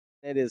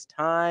It is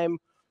time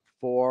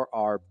for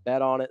our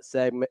Bet On It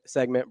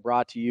segment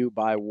brought to you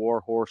by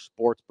Warhorse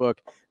Sportsbook,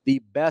 the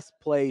best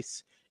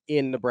place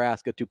in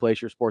Nebraska to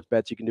place your sports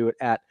bets. You can do it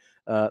at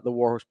the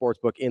Warhorse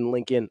Sportsbook in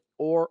Lincoln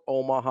or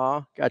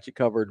Omaha. Got you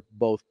covered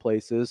both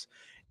places.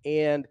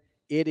 And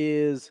it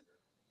is,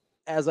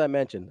 as I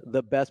mentioned,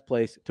 the best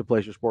place to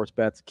place your sports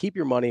bets. Keep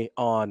your money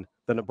on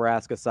the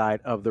Nebraska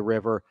side of the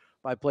river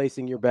by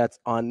placing your bets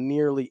on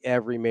nearly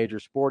every major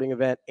sporting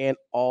event and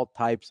all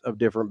types of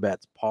different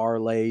bets,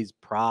 parlays,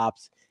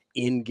 props,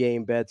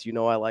 in-game bets. You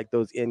know, I like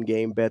those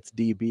in-game bets,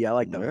 DB. I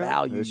like the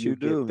value you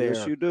get there.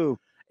 Yes, you do.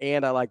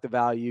 And I like the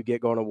value you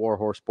get going to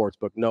Warhorse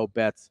Sportsbook. No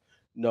bets,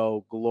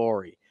 no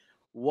glory.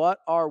 What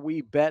are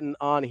we betting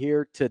on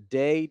here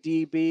today,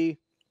 DB?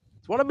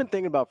 It's what I've been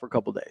thinking about for a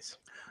couple days.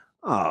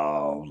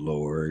 Oh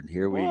Lord,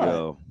 here we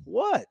go.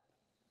 What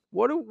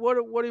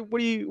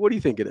do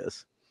you think it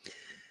is?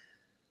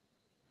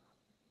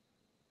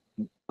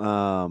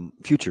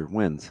 Future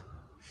wins.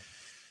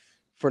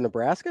 For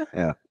Nebraska?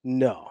 Yeah.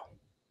 No.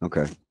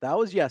 Okay. That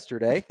was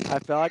yesterday. I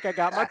felt like I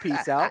got my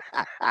piece out.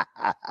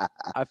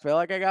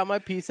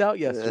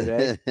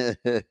 Yesterday.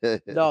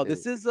 No,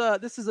 this is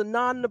a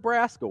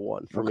non-Nebraska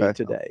one for me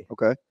today.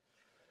 Okay.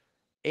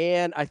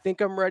 And I think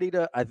I'm ready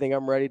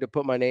to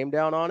put my name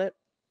down on it.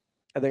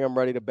 I think I'm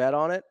ready to bet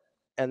on it.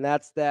 And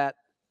that's that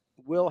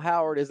Will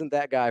Howard isn't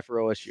that guy for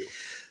OSU.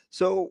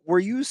 So were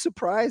you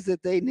surprised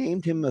that they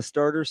named him a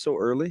starter so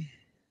early?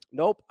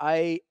 Nope.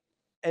 And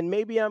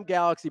maybe I'm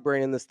galaxy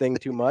braining this thing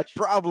too much.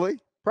 Probably.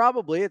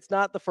 It's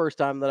not the first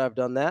time that I've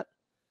done that.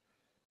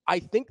 I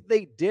think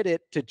they did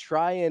it to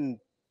try and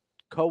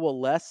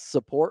coalesce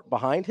support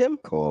behind him.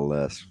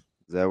 Coalesce.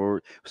 Is that we're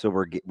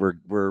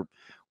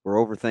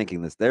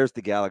overthinking this? There's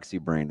the galaxy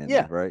brain in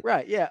it, right?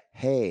 Right. Yeah.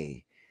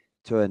 Hey,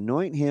 to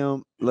anoint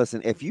him.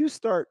 Listen, if you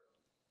start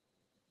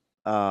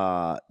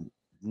not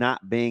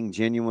being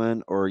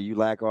genuine or you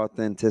lack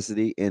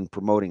authenticity in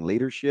promoting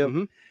leadership,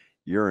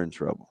 you're in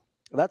trouble.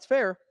 That's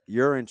fair.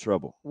 You're in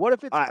trouble. What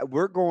if it's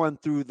we're going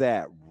through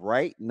that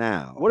right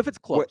now? What if it's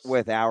close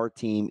with our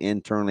team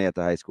internally at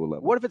the high school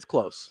level? What if it's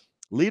close?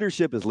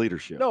 Leadership is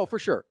leadership. No, for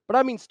sure. But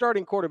I mean,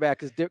 starting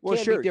quarterback is can't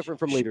be different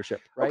from leadership,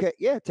 right? Okay,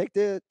 yeah. Take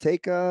the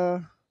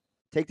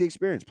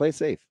experience. Play it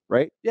safe,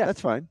 right? Yeah,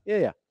 that's fine.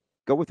 Yeah.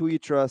 Go with who you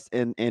trust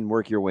and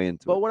work your way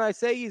into it. But when I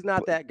say he's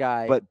not that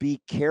guy, but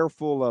be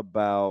careful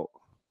about.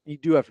 You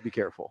do have to be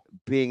careful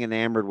being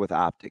enamored with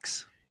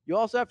optics. You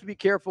also have to be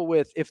careful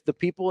with if the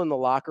people in the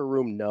locker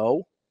room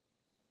know.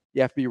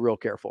 You have to be real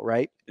careful,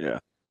 right? Yeah.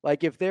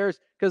 Like if there's,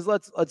 because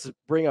let's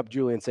bring up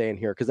Julian Sayin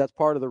here, because that's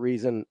part of the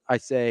reason I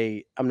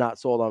say I'm not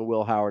sold on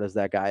Will Howard as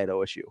that guy at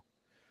OSU.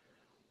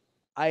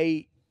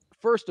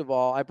 First of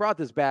all, I brought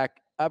this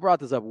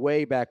up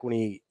way back when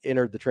he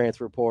entered the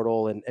transfer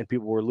portal and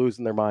people were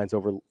losing their minds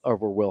over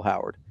Will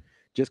Howard.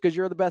 Just because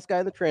you're the best guy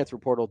in the transfer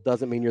portal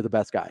doesn't mean you're the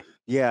best guy.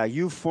 Yeah, I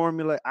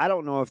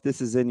don't know if this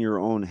is in your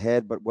own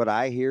head, but what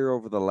I hear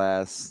over the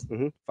last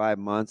 5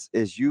 months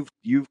is you've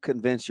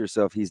convinced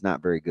yourself he's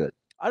not very good.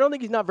 I don't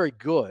think he's not very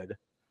good.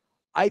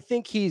 I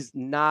think he's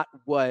not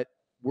what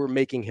we're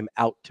making him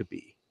out to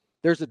be.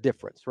 There's a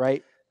difference,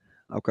 right?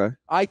 Okay.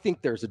 I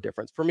think there's a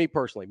difference for me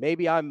personally.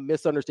 Maybe I'm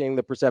misunderstanding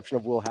the perception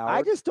of Will Howard.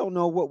 I just don't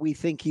know what we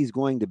think he's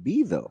going to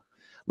be, though.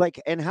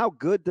 And how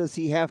good does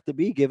he have to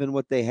be given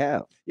what they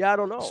have? Yeah, I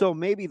don't know. So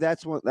maybe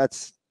it's an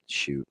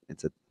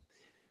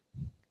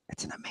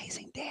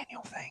amazing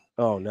Daniel thing.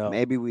 Oh no.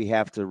 Maybe we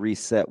have to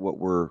reset what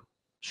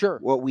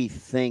we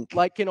think.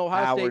 Like, can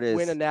Ohio State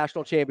win a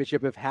national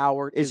championship if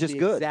Howard is just the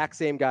good. Exact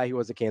same guy he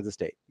was at Kansas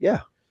State? Yeah.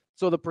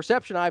 So the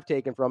perception I've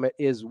taken from it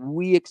is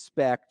we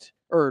expect,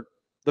 or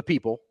the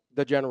people,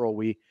 the general,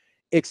 we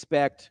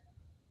expect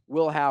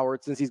Will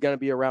Howard, since he's going to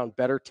be around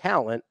better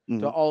talent,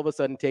 to all of a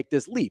sudden take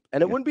this leap.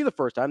 And it wouldn't be the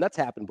first time. That's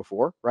happened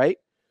before, right?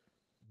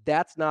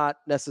 That's not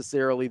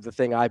necessarily the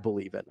thing I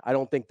believe in. I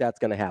don't think that's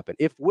going to happen.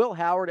 If Will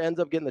Howard ends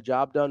up getting the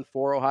job done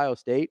for Ohio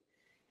State,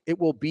 it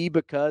will be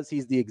because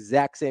he's the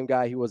exact same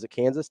guy he was at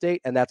Kansas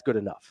State, and that's good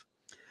enough.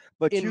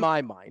 But in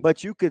my mind.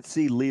 But you could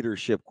see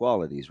leadership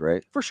qualities,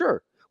 right? For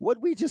sure. What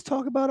we just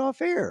talk about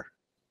off air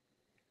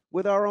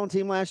with our own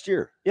team last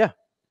year. Yeah.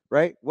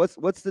 Right?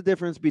 What's the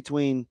difference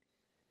between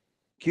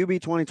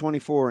QB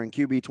 2024 and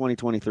QB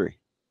 2023?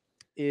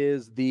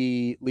 Is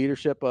the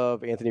leadership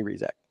of Anthony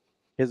Rizak.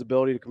 His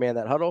ability to command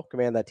that huddle,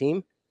 command that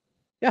team.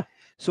 Yeah.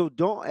 So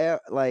don't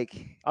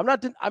I'm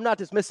not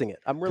dismissing it.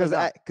 I'm really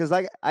not. Because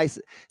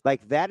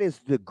that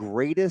is the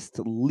greatest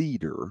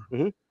leader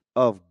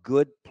of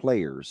good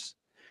players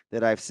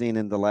that I've seen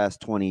in the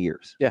last 20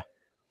 years. Yeah.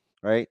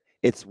 Right?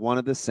 It's one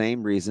of the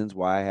same reasons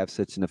why I have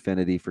such an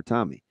affinity for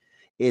Tommy.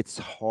 It's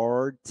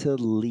hard to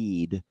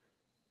lead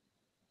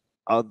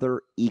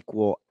other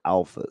equal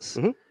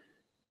alphas.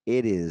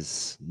 It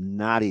is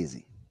not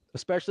easy.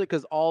 Especially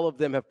because all of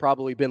them have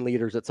probably been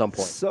leaders at some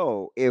point.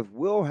 So if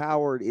Will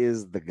Howard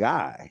is the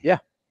guy,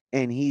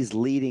 and he's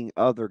leading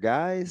other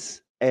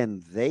guys,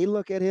 and they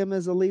look at him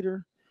as a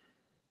leader,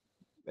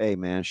 hey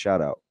man,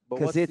 shout out.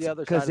 Because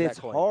it's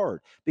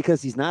hard.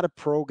 Because he's not a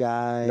pro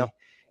guy. No.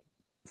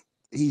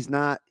 he's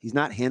not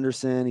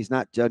Henderson. He's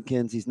not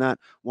Judkins. He's not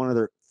one of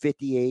their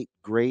 58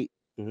 great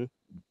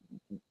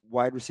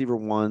wide receiver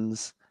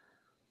ones.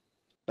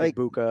 Like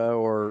Buka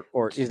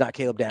or he's not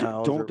Caleb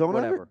Downs or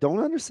whatever. Don't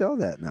undersell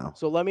that now.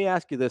 So let me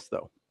ask you this,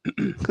 though.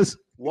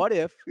 What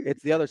if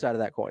it's the other side of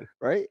that coin?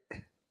 Right?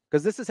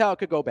 Because this is how it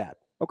could go bad.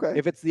 Okay.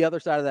 If it's the other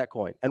side of that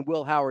coin, and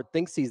Will Howard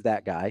thinks he's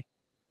that guy,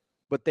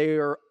 but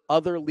there are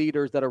other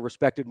leaders that are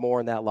respected more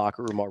in that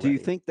locker room already. Do you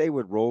think they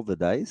would roll the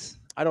dice?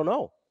 I don't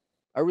know.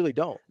 I really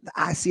don't.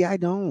 I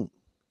don't.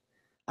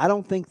 I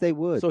don't think they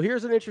would. So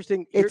here's an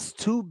interesting... It's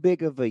too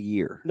big of a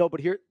year. No,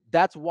 but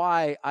that's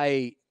why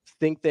I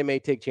think they may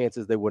take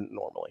chances they wouldn't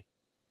normally.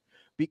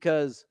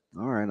 Because...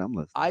 All right, I'm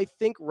listening. I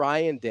think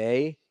Ryan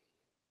Day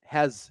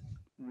has...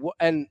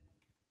 And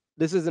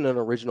this isn't an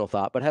original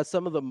thought, but has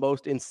some of the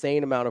most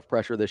insane amount of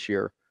pressure this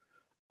year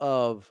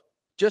of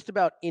just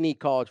about any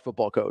college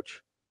football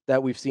coach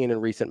that we've seen in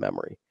recent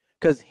memory.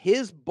 Because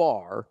his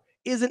bar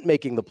isn't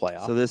making the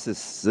playoffs. So this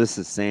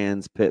is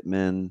Sands,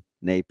 Pittman,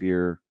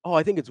 Napier. Oh,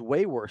 I think it's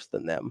way worse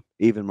than them.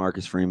 Even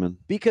Marcus Freeman.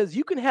 Because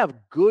you can have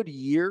good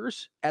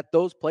years at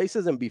those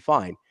places and be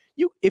fine.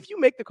 If you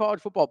make the college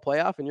football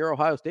playoff and you're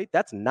Ohio State,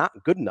 that's not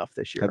good enough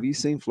this year. Have you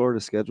seen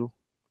Florida's schedule?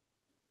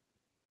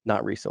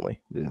 Not recently.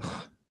 Yeah.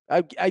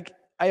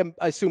 I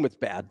assume it's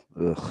bad.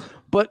 Ugh.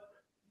 But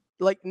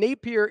like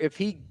Napier, if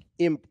he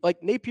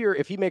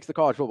makes the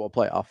college football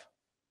playoff,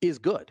 is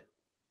good.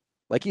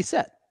 Like he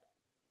said,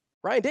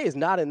 Ryan Day is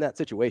not in that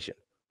situation.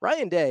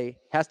 Ryan Day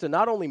has to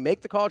not only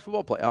make the college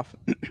football playoff,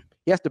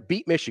 he has to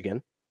beat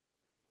Michigan,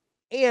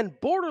 and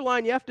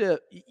borderline,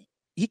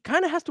 he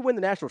kind of has to win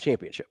the national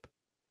championship.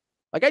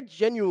 Like I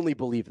genuinely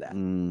believe that.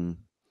 And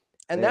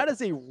that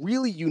is a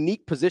really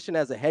unique position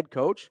as a head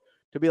coach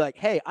to be like,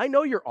 hey, I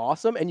know you're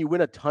awesome and you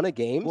win a ton of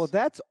games. Well,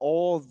 that's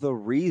all the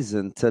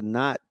reason to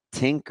not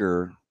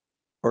tinker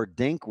or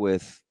dink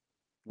with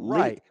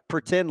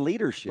pretend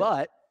leadership.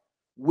 But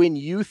when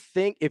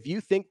if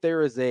you think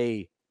there's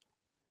a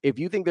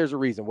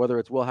reason, whether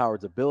it's Will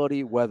Howard's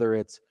ability,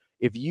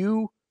 if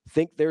you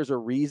think there's a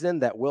reason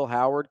that Will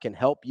Howard can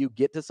help you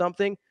get to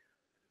something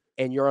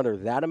and you're under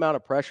that amount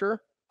of pressure,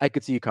 I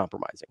could see you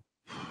compromising.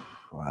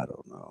 Well, I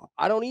don't know.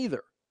 I don't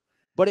either.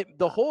 But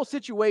the whole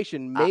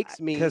situation makes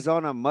me... Because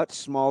on a much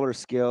smaller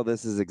scale,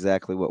 this is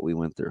exactly what we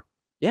went through.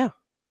 Yeah.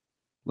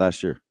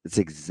 Last year. It's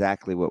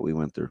exactly what we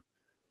went through.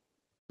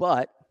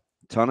 But...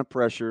 Ton of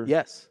pressure.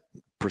 Yes.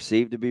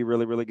 Perceived to be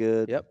really, really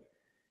good. Yep.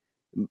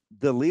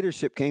 The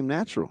leadership came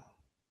natural.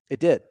 It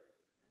did.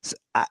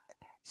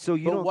 So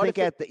you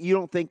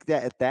don't think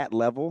that at that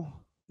level?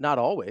 Not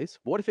always.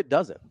 What if it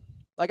doesn't?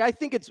 Like I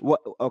think it's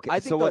what? Okay. I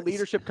think the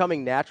leadership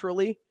coming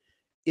naturally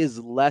is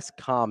less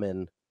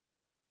common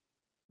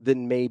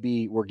than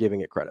maybe we're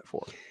giving it credit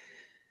for.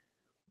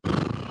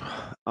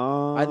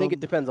 I think it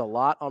depends a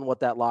lot on what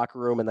that locker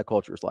room and the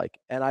culture is like.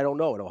 And I don't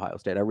know at Ohio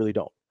State. I really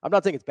don't. I'm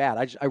not saying it's bad.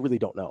 I really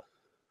don't know.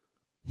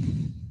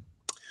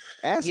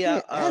 Ask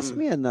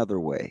me another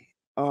way.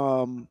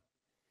 In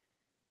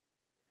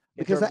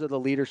terms of the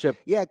leadership,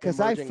 because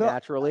I felt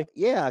naturally.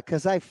 Yeah,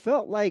 because I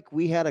felt like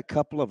we had a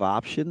couple of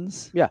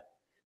options. Yeah,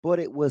 but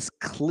it was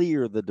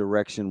clear the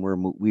direction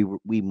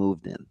we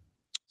moved in.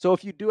 So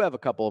if you do have a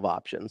couple of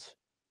options,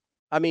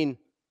 I mean,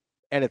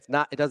 and it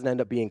doesn't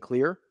end up being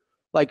clear.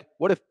 Like,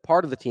 what if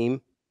part of the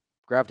team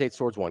gravitates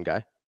towards one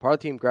guy, part of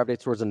the team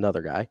gravitates towards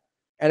another guy,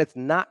 and it's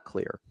not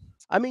clear?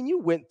 I mean, you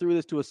went through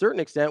this to a certain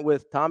extent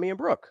with Tommy and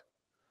Brooke.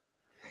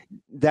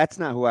 That's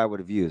not who I would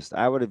have used.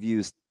 I would have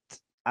used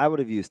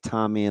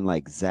Tommy and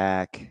like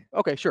Zach.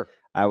 Okay, sure.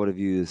 I would have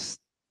used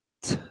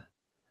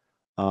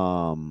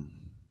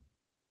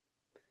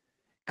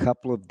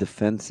couple of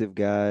defensive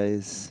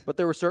guys. But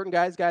there were certain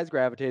guys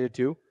gravitated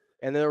to,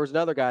 and there was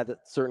another guy that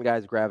certain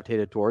guys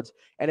gravitated towards.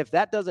 And if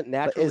that doesn't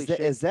naturally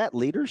is that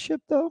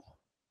leadership though?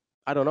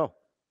 I don't know.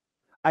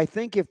 I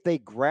think if they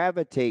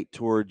gravitate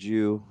towards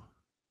you,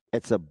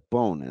 it's a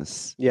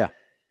bonus. Yeah.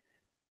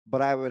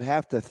 But I would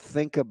have to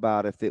think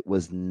about if it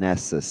was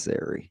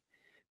necessary.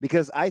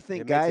 Because I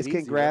think guys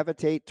can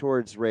gravitate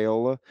towards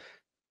Raiola.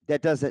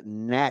 That doesn't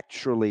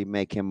naturally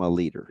make him a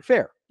leader.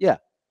 Fair. Yeah.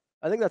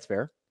 I think that's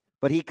fair.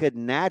 But he could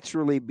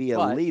naturally be a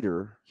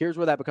leader. Here's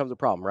where that becomes a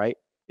problem, right?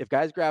 If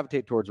guys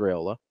gravitate towards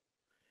Raiola,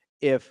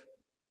 if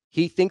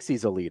he thinks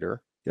he's a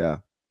leader,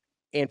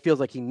 and feels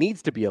like he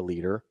needs to be a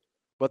leader,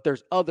 but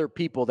there's other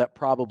people that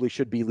probably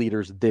should be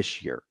leaders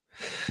this year.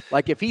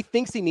 Like if he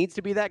thinks he needs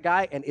to be that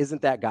guy and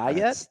isn't that guy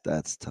yet,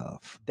 that's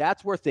tough.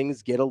 That's where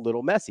things get a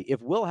little messy.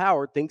 If Will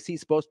Howard thinks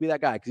he's supposed to be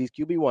that guy because he's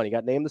QB1, he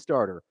got named the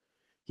starter,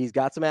 he's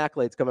got some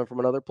accolades coming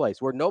from another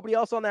place where nobody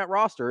else on that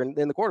roster in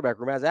the quarterback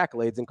room has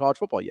accolades in college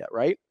football yet,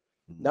 right?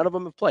 None of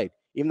them have played,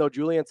 even though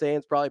Julian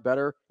Sain's probably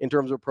better in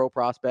terms of pro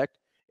prospect.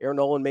 Aaron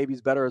Nolan maybe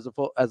is better as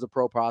a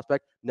pro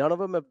prospect. None of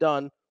them have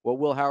done what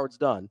Will Howard's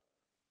done.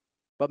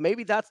 But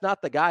maybe that's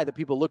not the guy that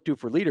people look to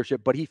for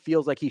leadership, but he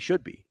feels like he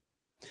should be.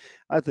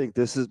 I think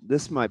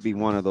this might be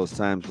one of those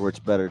times where it's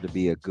better to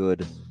be a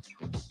good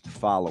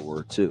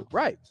follower too.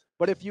 Right.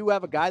 But if you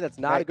have a guy that's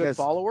not a good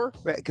follower,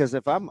 because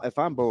if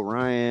I'm Bo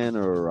Ryan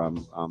or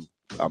I'm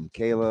I'm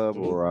Caleb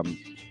Mhm. or I'm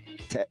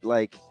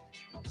like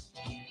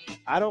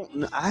I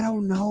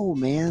don't know,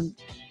 man.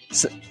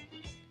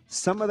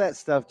 Some of that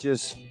stuff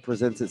just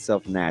presents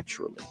itself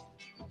naturally.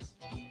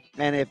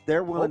 And if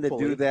they're willing to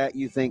Hopefully. do that,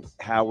 you think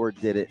Howard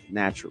did it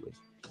naturally.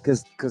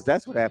 Because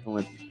that's what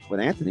happened with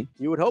Anthony.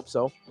 You would hope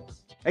so.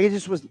 Like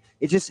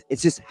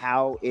it's just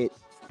how it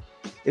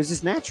was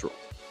just natural.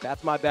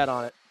 That's my bet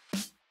on it.